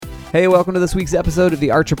Hey, welcome to this week's episode of the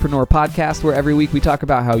Archipreneur Podcast, where every week we talk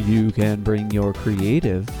about how you can bring your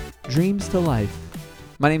creative dreams to life.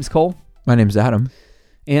 My name's Cole. My name's Adam.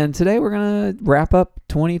 And today we're going to wrap up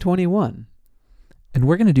 2021. And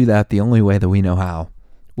we're going to do that the only way that we know how,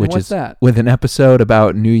 which what's is that? with an episode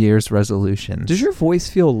about New Year's resolutions. Does your voice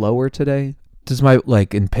feel lower today? Does my,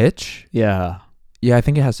 in pitch? Yeah. Yeah, I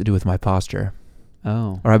think it has to do with my posture.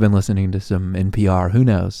 Oh. Or I've been listening to some NPR. Who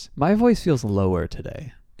knows? My voice feels lower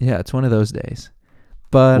today. Yeah, it's one of those days.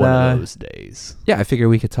 But one of those days. Yeah, I figure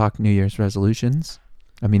we could talk New Year's resolutions.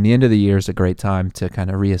 I mean, the end of the year is a great time to kind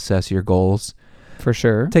of reassess your goals. For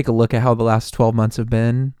sure. Take a look at how the last 12 months have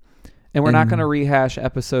been. And we're not going to rehash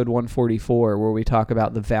episode 144 where we talk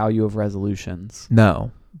about the value of resolutions.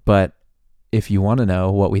 No, but if you want to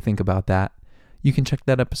know what we think about that, you can check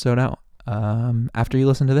that episode out after you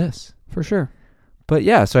listen to this. For sure. But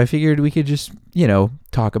yeah, so I figured we could just,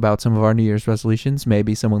 talk about some of our New Year's resolutions.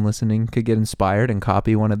 Maybe someone listening could get inspired and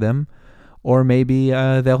copy one of them. Or maybe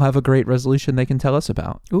they'll have a great resolution they can tell us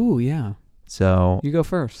about. Ooh, yeah. So you go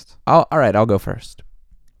first. All right, I'll go first.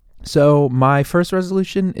 So my first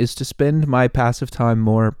resolution is to spend my passive time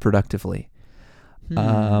more productively.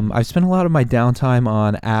 I've spent a lot of my downtime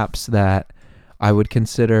on apps that I would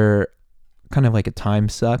consider kind of like a time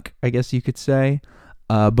suck, I guess you could say.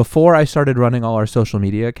 Before I started running all our social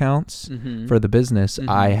media accounts for the business,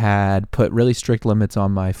 I had put really strict limits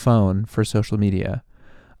on my phone for social media,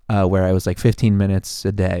 where I was like 15 minutes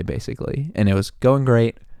a day, basically. And it was going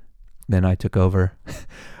great. Then I took over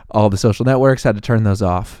all the social networks, had to turn those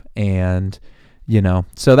off. And,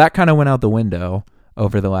 so that kind of went out the window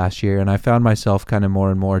over the last year. And I found myself kind of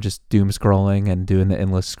more and more just doom scrolling and doing the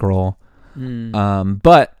endless scroll.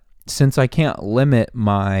 But since I can't limit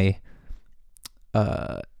my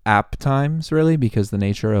app times really because the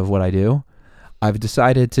nature of what I do, I've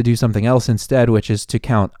decided to do something else instead, which is to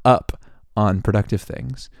count up on productive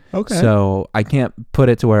things. Okay. So I can't put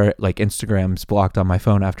it to where like Instagram's blocked on my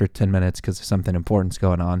phone after 10 minutes because of something important's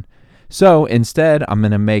going on. So instead, I'm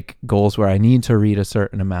going to make goals where I need to read a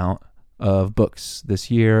certain amount of books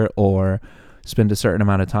this year or spend a certain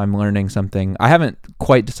amount of time learning something. I haven't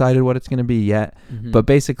quite decided what it's going to be yet, but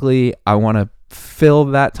basically I want to fill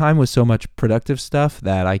that time with so much productive stuff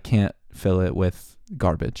that I can't fill it with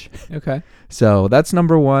garbage. Okay. So that's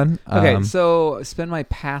number one. Okay, so spend my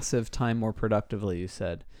passive time more productively, you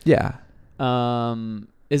said. Yeah.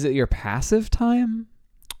 Is it your passive time?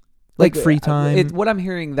 Like free time? What I'm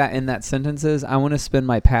hearing that in that sentence is I want to spend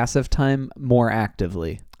my passive time more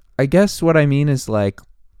actively. I guess what I mean is like,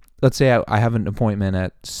 let's say I have an appointment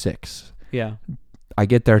at 6. Yeah. I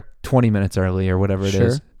get there 20 minutes early or whatever it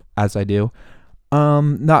is, as I do.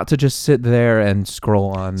 Not to just sit there and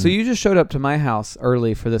scroll on. So you just showed up to my house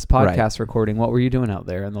early for this podcast recording. What were you doing out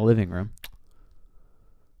there in the living room?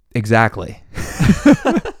 Exactly.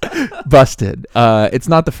 Busted. It's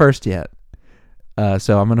not the first yet.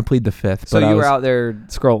 So I'm going to plead the fifth. So you were out there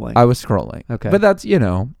scrolling? I was scrolling. Okay. But that's,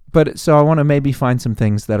 so I want to maybe find some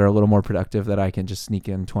things that are a little more productive that I can just sneak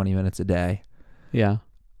in 20 minutes a day. Yeah.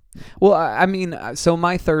 Well, I mean, so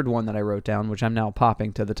my third one that I wrote down, which I'm now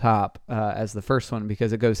popping to the top as the first one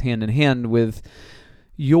because it goes hand in hand with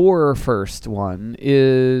your first one,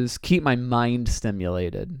 is keep my mind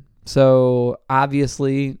stimulated. So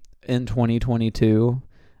obviously in 2022,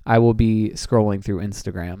 I will be scrolling through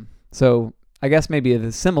Instagram. So I guess maybe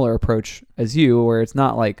a similar approach as you, where it's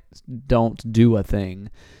not like don't do a thing.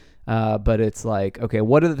 But it's like, okay,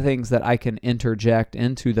 what are the things that I can interject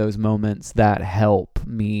into those moments that help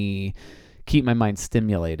me keep my mind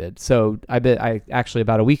stimulated? So I actually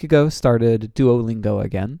about a week ago started Duolingo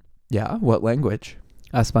again. Yeah. What language?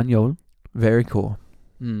 Español. Very cool.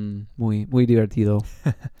 Muy divertido.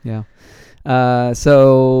 Yeah.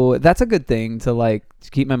 So that's a good thing to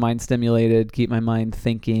keep my mind stimulated, keep my mind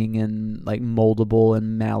thinking and like moldable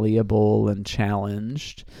and malleable and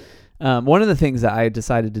challenged. One of the things that I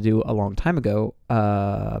decided to do a long time ago,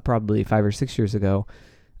 probably 5 or 6 years ago,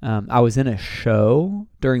 I was in a show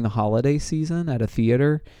during the holiday season at a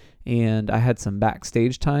theater, and I had some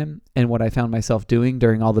backstage time. And what I found myself doing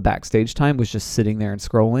during all the backstage time was just sitting there and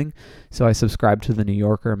scrolling. So I subscribed to the New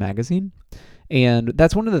Yorker magazine. And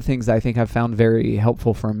that's one of the things I think I've found very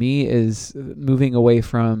helpful for me is moving away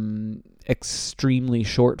from extremely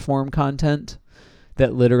short form content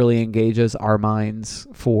that literally engages our minds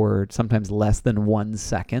for sometimes less than 1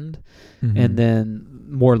 second. And then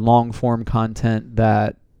more long form content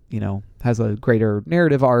that, has a greater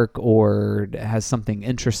narrative arc or has something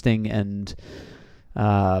interesting and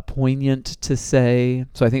poignant to say.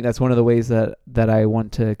 So I think that's one of the ways that I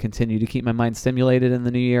want to continue to keep my mind stimulated in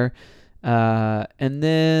the new year. And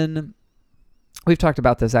then we've talked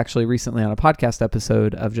about this actually recently on a podcast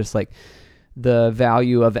episode of just like the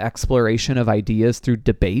value of exploration of ideas through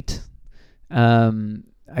debate.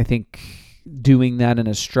 I think doing that in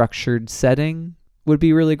a structured setting would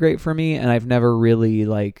be really great for me, and I've never really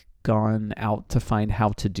like gone out to find how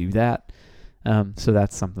to do that. So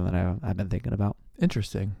that's something that I've been thinking about.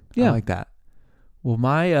 Interesting. Yeah. I like that. Well,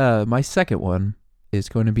 my second one is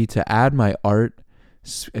going to be to add my art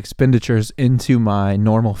expenditures into my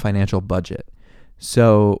normal financial budget.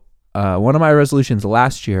 So one of my resolutions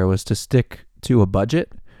last year was to stick to a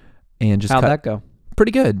budget and just How'd that go?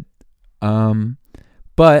 pretty good.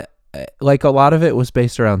 But like a lot of it was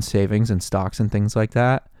based around savings and stocks and things like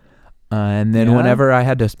that. And then Yeah? whenever I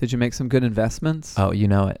had to, Did you make some good investments? oh, you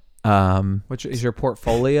know it. Which is your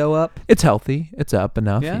portfolio up? It's healthy. It's up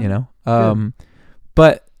enough, Yeah? you know.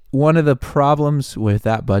 But one of the problems with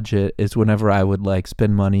that budget is whenever I would like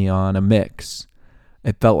spend money on a mix,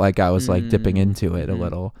 it felt like I was like dipping into it a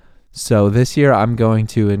little. So this year I'm going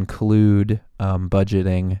to include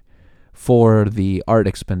budgeting for the art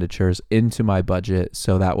expenditures into my budget,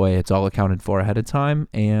 so that way it's all accounted for ahead of time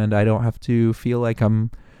and I don't have to feel like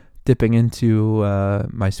I'm dipping into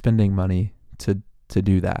my spending money to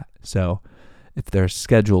do that. So if there's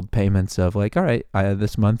scheduled payments of like, all right,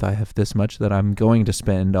 this month I have this much that I'm going to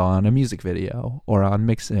spend on a music video or on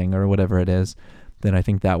mixing or whatever it is, then I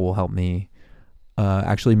think that will help me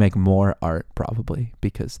actually make more art probably,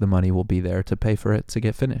 because the money will be there to pay for it to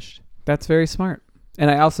get finished. That's very smart. And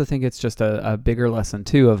I also think it's just a bigger lesson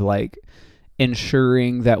too of like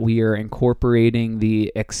ensuring that we are incorporating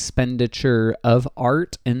the expenditure of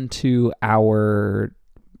art into our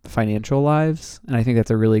financial lives. And I think that's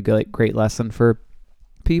a really great lesson for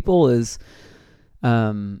people is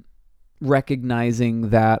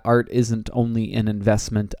recognizing that art isn't only an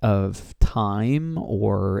investment of time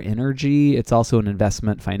or energy, it's also an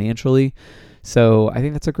investment financially. So I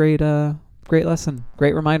think that's a great lesson,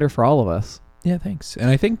 great reminder for all of us. Yeah, thanks. And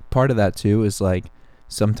I think part of that too is like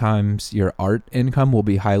sometimes your art income will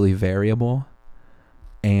be highly variable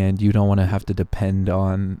and you don't want to have to depend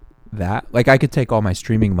on that. Like I could take all my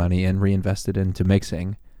streaming money and reinvest it into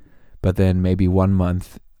mixing, but then maybe one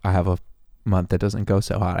month I have a month that doesn't go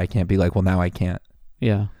so hot. I can't be like, well, now I can't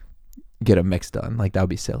get a mix done. Like that would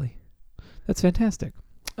be silly. That's fantastic.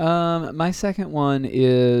 My second one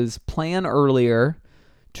is plan earlier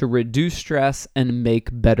to reduce stress and make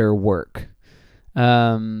better work.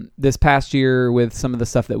 This past year with some of the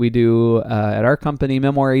stuff that we do at our company,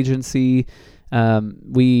 Memoir Agency,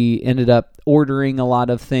 we ended up ordering a lot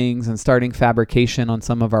of things and starting fabrication on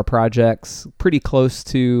some of our projects pretty close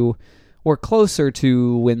to or closer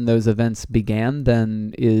to when those events began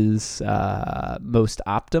than is most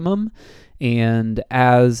optimum. And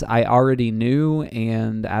as I already knew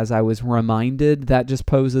and as I was reminded, that just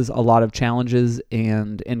poses a lot of challenges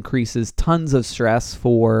and increases tons of stress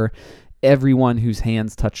for everyone whose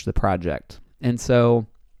hands touch the project. And so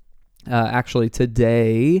actually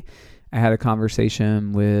today I had a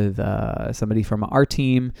conversation with somebody from our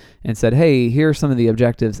team and said, hey, here are some of the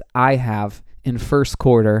objectives I have in first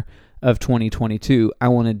quarter of 2022. I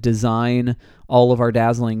want to design all of our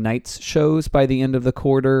Dazzling Nights shows by the end of the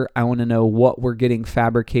quarter. I want to know what we're getting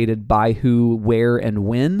fabricated by who, where, and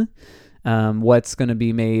when. What's going to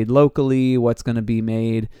be made locally, what's going to be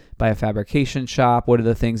made by a fabrication shop, what are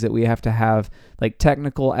the things that we have to have like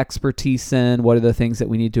technical expertise in, what are the things that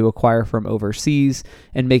we need to acquire from overseas,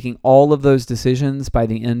 and making all of those decisions by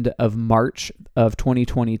the end of March of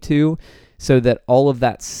 2022 so that all of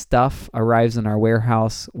that stuff arrives in our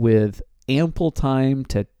warehouse with ample time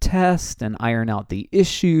to test and iron out the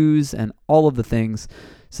issues and all of the things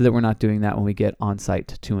so that we're not doing that when we get on site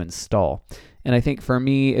to install. And I think for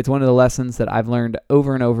me, it's one of the lessons that I've learned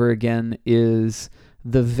over and over again is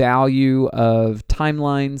the value of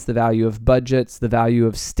timelines, the value of budgets, the value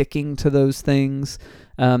of sticking to those things.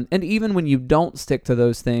 And even when you don't stick to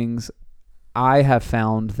those things, I have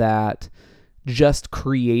found that just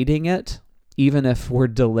creating it, even if we're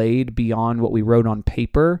delayed beyond what we wrote on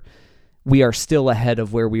paper, we are still ahead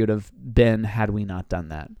of where we would have been had we not done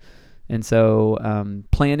that. And so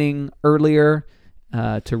planning earlier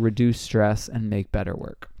to reduce stress and make better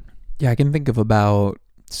work. Yeah, I can think of about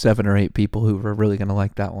 7 or 8 people who are really going to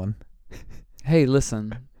like that one. Hey,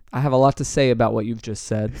 listen, I have a lot to say about what you've just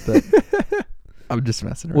said, but I'm just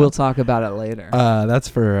messing around. We'll talk about it later. That's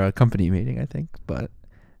for a company meeting, I think. But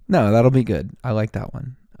no, that'll be good. I like that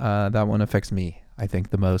one. That one affects me, I think,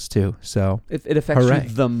 the most too. So it affects hooray. you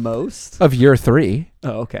the most? Of year 3.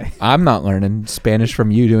 Oh, okay. I'm not learning Spanish from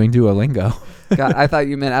you doing Duolingo. God, I thought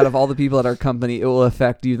you meant out of all the people at our company, it will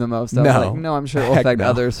affect you the most. I was like, no, I'm sure it will affect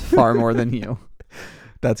others far more than you.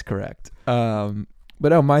 That's correct. But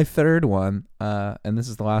no, my third one, and this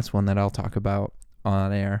is the last one that I'll talk about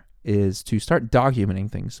on air, is to start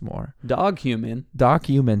documenting things more. Documenting.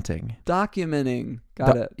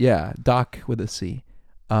 Got it. Yeah, doc with a C.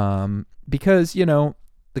 Because,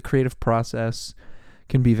 the creative process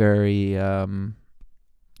can be very,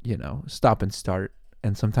 stop and start.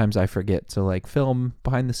 And sometimes I forget to like film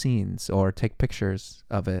behind the scenes or take pictures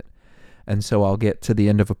of it. And so I'll get to the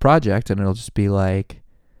end of a project and it'll just be like,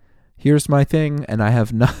 here's my thing. And I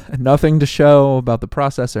have nothing to show about the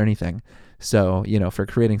process or anything. So, for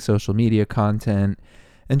creating social media content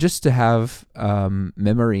and just to have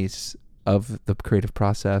memories of the creative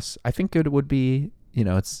process, I think it would be,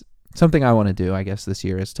 it's something I want to do, I guess, this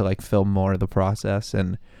year is to like film more of the process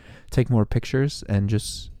and take more pictures and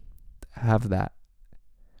just have that.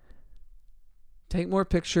 Take more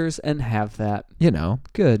pictures and have that.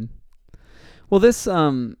 Good. Well, this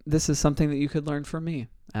is something that you could learn from me,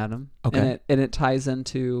 Adam. Okay. And it ties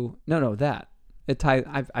into that. It ties.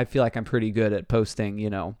 I feel like I'm pretty good at posting.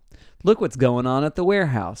 Look what's going on at the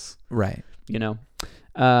warehouse. Right.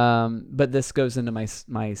 But this goes into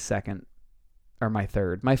my second or my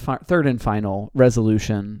third and final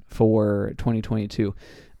resolution for 2022.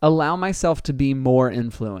 Allow myself to be more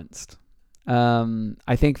influenced.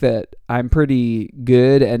 I think that I'm pretty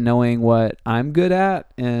good at knowing what I'm good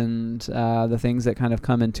at and the things that kind of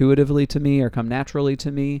come intuitively to me or come naturally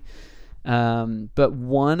to me. But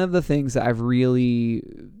one of the things that I've really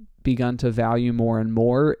begun to value more and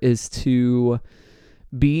more is to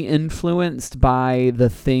be influenced by the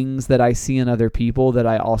things that I see in other people that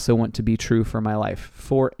I also want to be true for my life.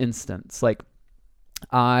 For instance, like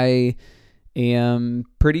I am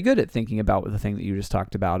pretty good at thinking about the thing that you just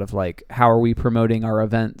talked about of like, how are we promoting our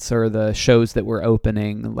events or the shows that we're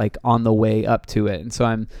opening like on the way up to it. And so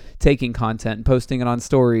I'm taking content and posting it on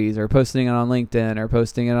stories or posting it on LinkedIn or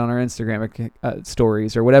posting it on our Instagram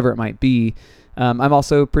stories or whatever it might be. I'm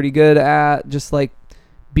also pretty good at just like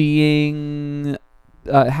being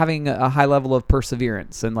having a high level of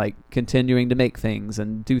perseverance and like continuing to make things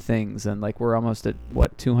and do things. And like, we're almost at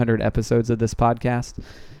 200 episodes of this podcast.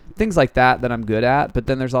 Things like that I'm good at. But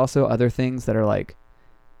then there's also other things that are like,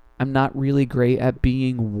 I'm not really great at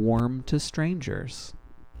being warm to strangers.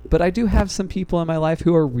 But I do have some people in my life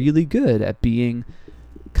who are really good at being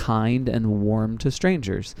kind and warm to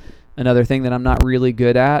strangers. Another thing that I'm not really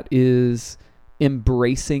good at is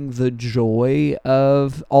embracing the joy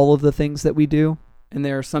of all of the things that we do. And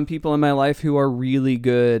there are some people in my life who are really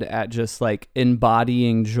good at just like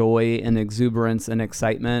embodying joy and exuberance and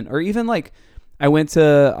excitement. Or even like, I went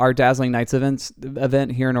to our Dazzling Nights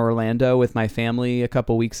event here in Orlando with my family a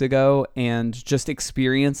couple weeks ago, and just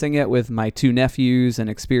experiencing it with my two nephews and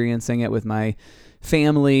experiencing it with my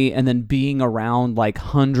family, and then being around like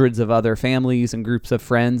hundreds of other families and groups of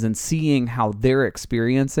friends and seeing how they're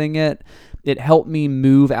experiencing it. It helped me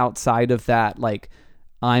move outside of that. Like,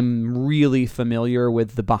 I'm really familiar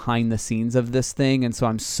with the behind the scenes of this thing, and so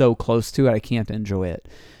I'm so close to it, I can't enjoy it.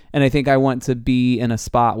 And I think I want to be in a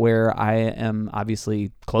spot where I am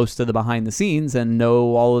obviously close to the behind the scenes and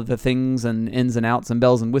know all of the things and ins and outs and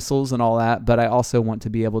bells and whistles and all that. But I also want to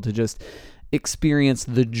be able to just experience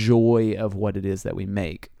the joy of what it is that we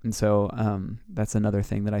make. And so that's another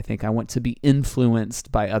thing that I think I want to be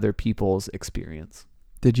influenced by other people's experience.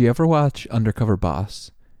 Did you ever watch Undercover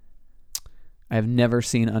Boss? I have never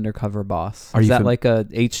seen Undercover Boss. Is that like a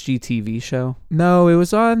HGTV show? No, it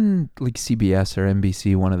was on like CBS or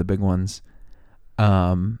NBC, one of the big ones. But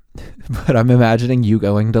I'm imagining you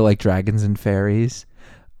going to like Dragons and Fairies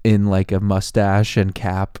in like a mustache and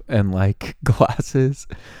cap and like glasses.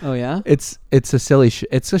 Oh yeah? It's a silly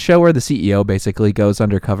it's a show where the CEO basically goes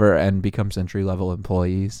undercover and becomes entry-level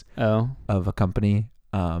employees of a company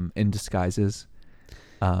in disguises.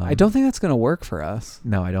 I don't think that's going to work for us.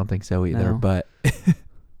 No, I don't think so either. No. But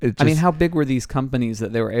I mean, how big were these companies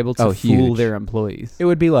that they were able to fool their employees? It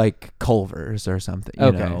would be like Culver's or something.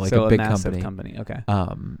 You know, like so a big massive company. Okay.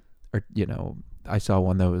 Or I saw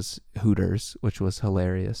one that was Hooters, which was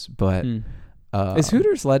hilarious. But is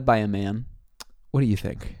Hooters led by a man? What do you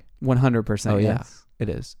think? 100%. Oh yes. Yeah, it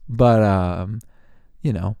is. But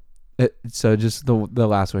so just the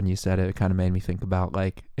last one you said, it kind of made me think about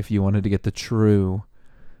like if you wanted to get the true,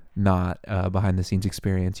 not behind the scenes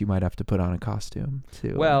experience, you might have to put on a costume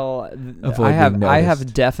too. Well, I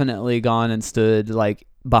have definitely gone and stood like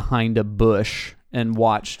behind a bush and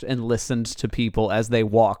watched and listened to people as they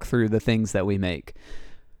walk through the things that we make.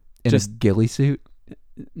 In just a ghillie suit?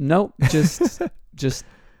 Nope, just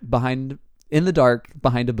behind in the dark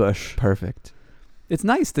behind a bush. Perfect. It's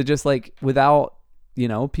nice to just like without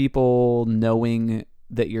people knowing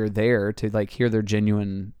that you're there to like hear their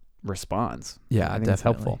genuine responds. Yeah, I think definitely. it's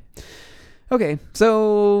helpful. Okay,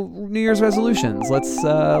 so New Year's resolutions. Let's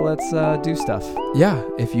do stuff. Yeah,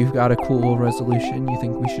 if you've got a cool resolution you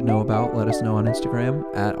think we should know about, let us know on Instagram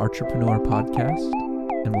at Entrepreneur Podcast,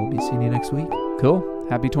 and we'll be seeing you next week. Cool.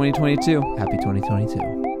 Happy 2022. Happy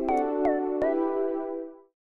 2022.